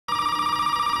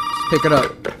Pick it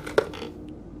up.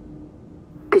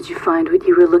 Did you find what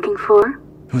you were looking for?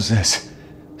 Who's this?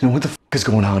 And what the f is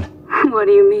going on? What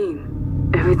do you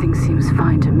mean? Everything seems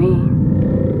fine to me.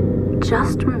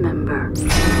 Just remember,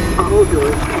 all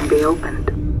doors can be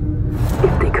opened.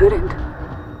 If they couldn't,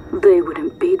 they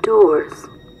wouldn't be doors.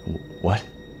 What?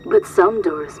 But some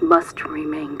doors must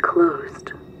remain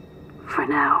closed. For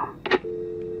now.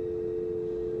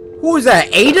 Who is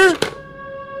that, Ada?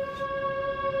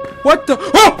 What the?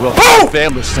 Oh! Well, Oh!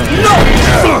 family son. No!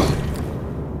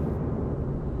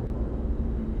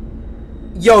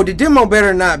 Yo, the demo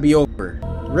better not be over.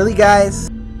 Really, guys?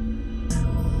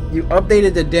 You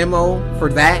updated the demo for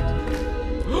that?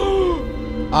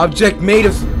 Object made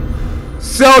of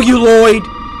celluloid.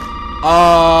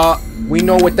 We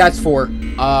know what that's for.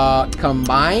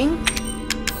 Combine?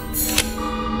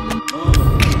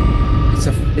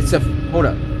 It's a, hold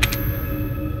up.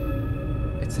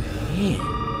 It's a hand.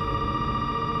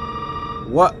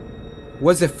 What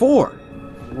was it for?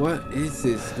 What is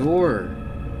this door?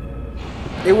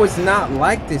 It was not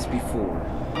like this before.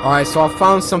 Alright, so I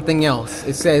found something else.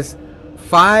 It says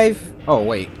 5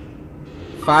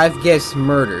 guests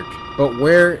murdered, but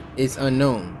where is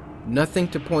unknown. Nothing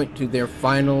to point to their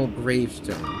final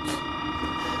gravestones.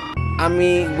 I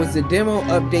mean, was the demo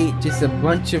update just a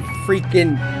bunch of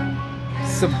freaking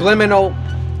subliminal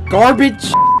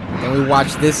garbage? Then we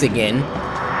watch this again.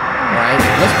 Alright,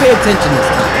 let's pay attention this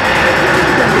time.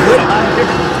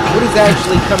 What is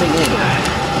actually coming in?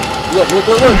 Look.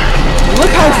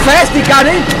 Look how fast it got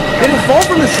in! Did it fall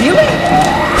from the ceiling?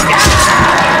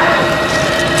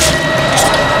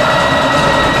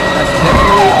 That's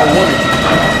definitely a woman.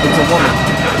 It's a woman.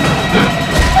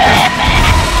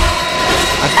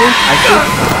 I think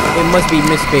it must be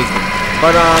Miss Baker.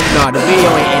 But no, the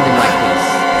video ain't ending like this.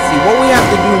 See, what we have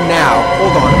to do now,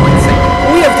 hold on 1 second.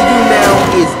 What we have to do now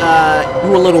is do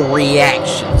a little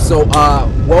reaction. So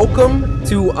welcome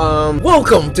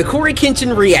to Corey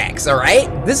Kenshin Reacts, alright?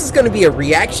 This is gonna be a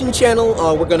reaction channel.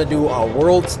 We're gonna do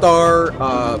World Star,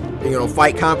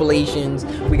 fight compilations.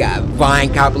 We got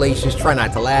Vine compilations, try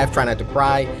not to laugh, try not to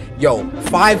cry. Yo,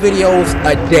 5 videos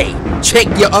a day. Check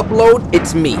your upload,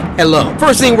 it's me. Hello.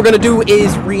 First thing we're gonna do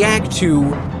is react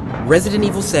to Resident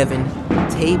Evil 7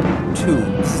 Tape 2.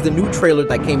 This is the new trailer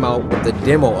that came out with the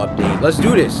demo update. Let's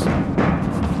do this.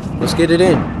 Let's get it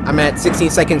in. I'm at 16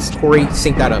 seconds. Corey,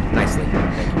 sync that up nicely.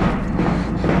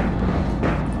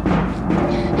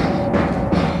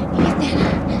 Ethan.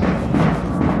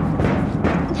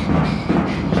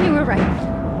 You were right.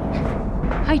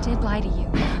 I did lie to you.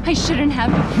 I shouldn't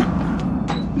have.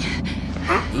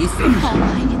 Ethan. All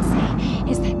I can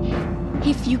say is that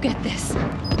if you get this...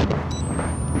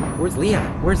 Where's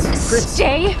Leon? Where's Chris?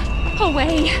 Stay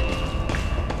away.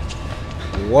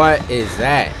 What is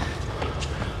that?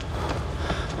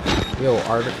 Yo,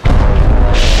 Art.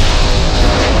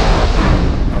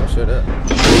 Oh, shut up.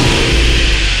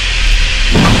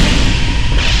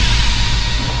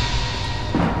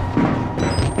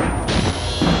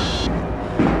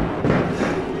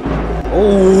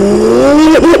 Oh!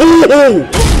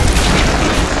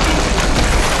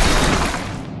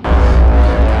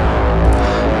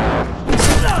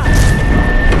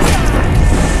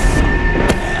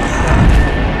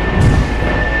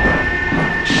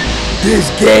 This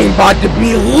game about to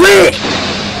be lit!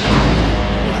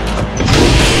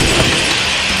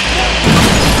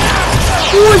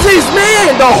 Who is this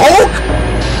man? The Hulk?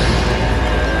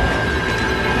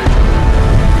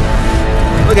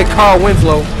 Look at Carl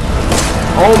Winslow.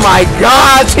 Oh my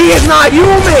God, he is not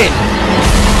human!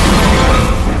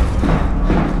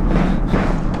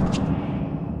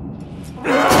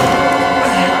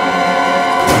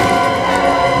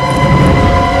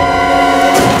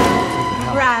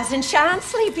 Rise and shine,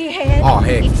 sleepyhead. Oh,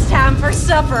 heck. It's time for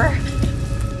supper.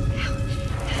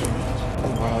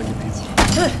 Wow, you pizza.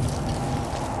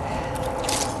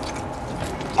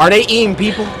 Are they eating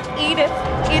people? Eat it.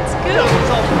 It's good.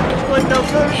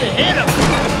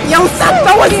 Yo, stop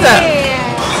throwing stuff!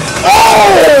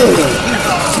 Oh!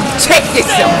 Check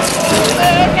yourself!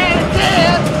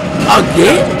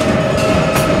 Again?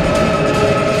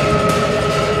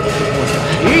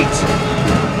 Eat!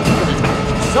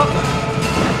 Supper!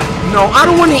 No, I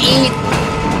don't want to eat.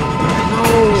 No.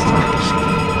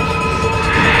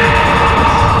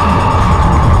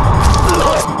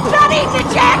 Not eating it,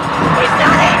 Jack! He's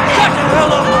not eating it! Shut the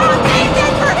hell up! Eat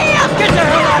it for him! Get the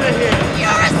hell out of here!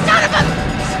 You're a son of a...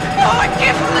 Oh, I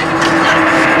can't believe it! Son of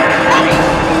a... Not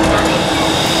eating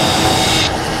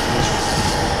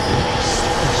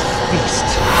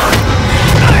Beast.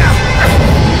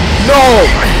 No!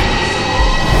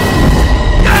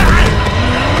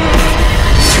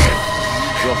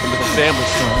 Welcome to the family,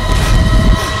 son.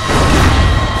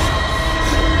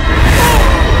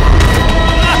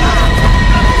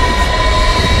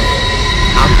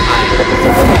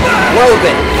 Well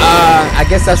then, I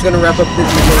guess that's gonna wrap up this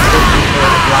video. Thank you for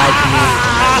obliging me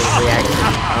with this reaction.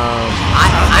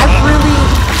 I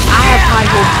have high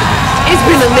hopes for this. It's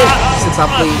been a minute since I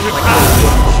played like a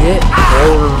legit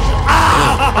horror game.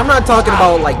 I'm not talking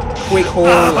about like quick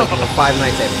horror, like Five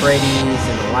Nights at Freddy's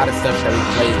and a lot of stuff that we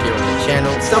played here on the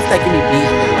channel. Stuff that can be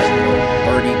beaten in like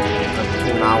 30 to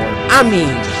an hour. I mean,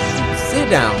 you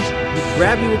sit down, you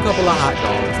grab you a couple of hot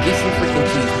dogs, get some freaking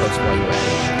cheese puffs while you're at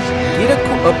it. Get a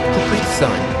Capri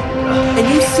Sun, and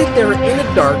you sit there in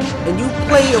the dark and you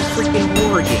play a freaking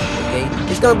horror game, okay?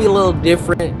 It's gonna be a little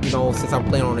different, you know, since I'm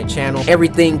playing on the channel.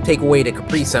 Everything take away the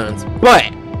Capri Suns,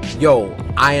 but yo,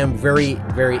 I am very,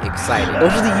 very excited.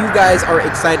 Hopefully you guys are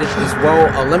excited as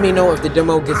well. Let me know if the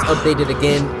demo gets updated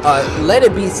again. Let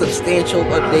it be substantial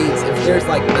updates. If there's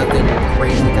like nothing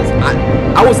crazy, because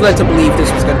I was led to believe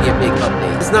this was gonna be a big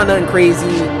update. If it's not nothing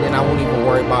crazy, then I won't even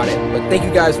worry about it. But thank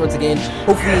you guys once again.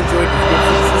 Hopefully you enjoyed this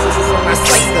video.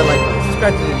 Slice that like button,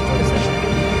 subscribe to the video,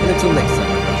 and until next time.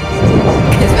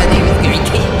 Because my name is Gary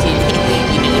Kate,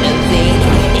 you know what I'm saying?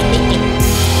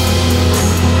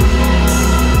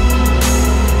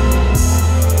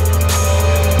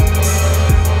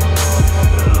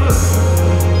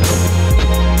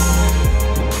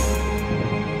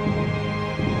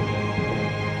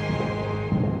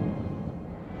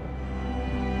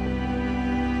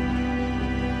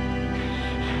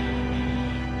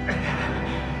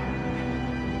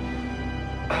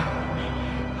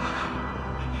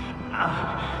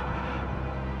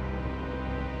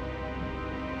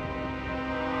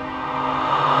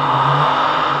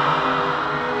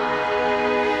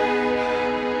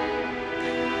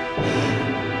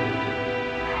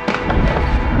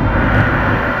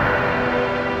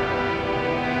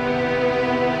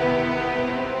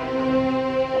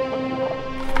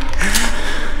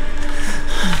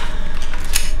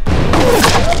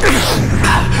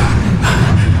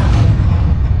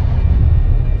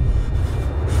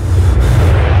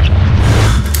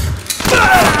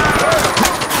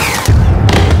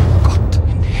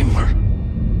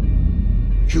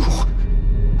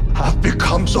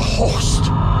 Becomes a host.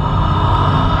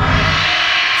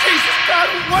 Jesus God,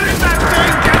 what is that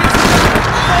thing, Dennis?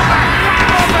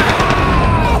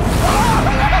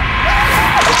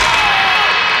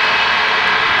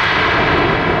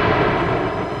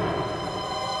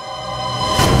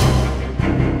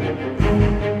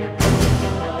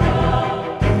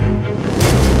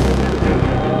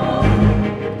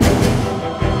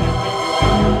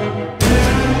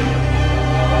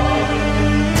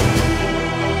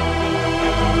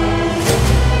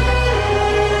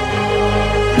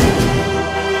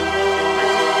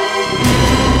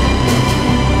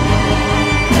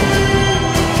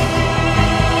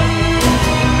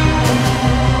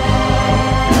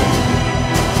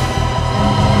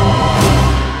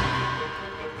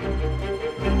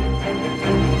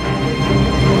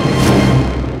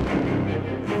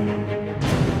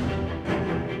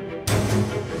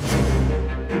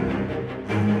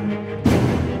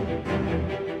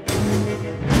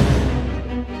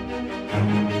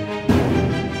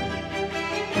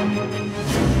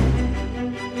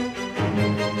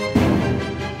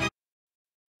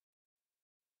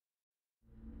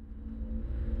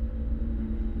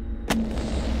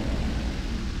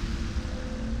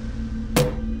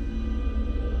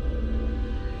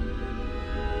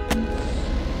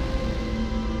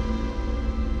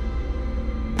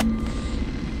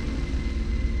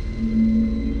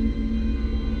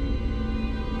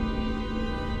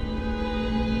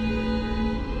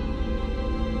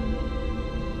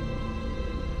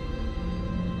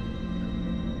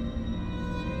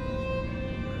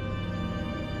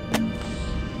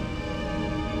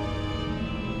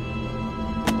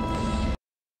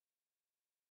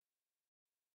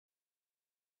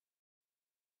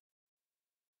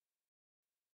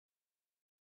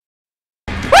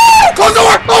 Close the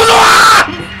door! Close the door!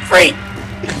 Free!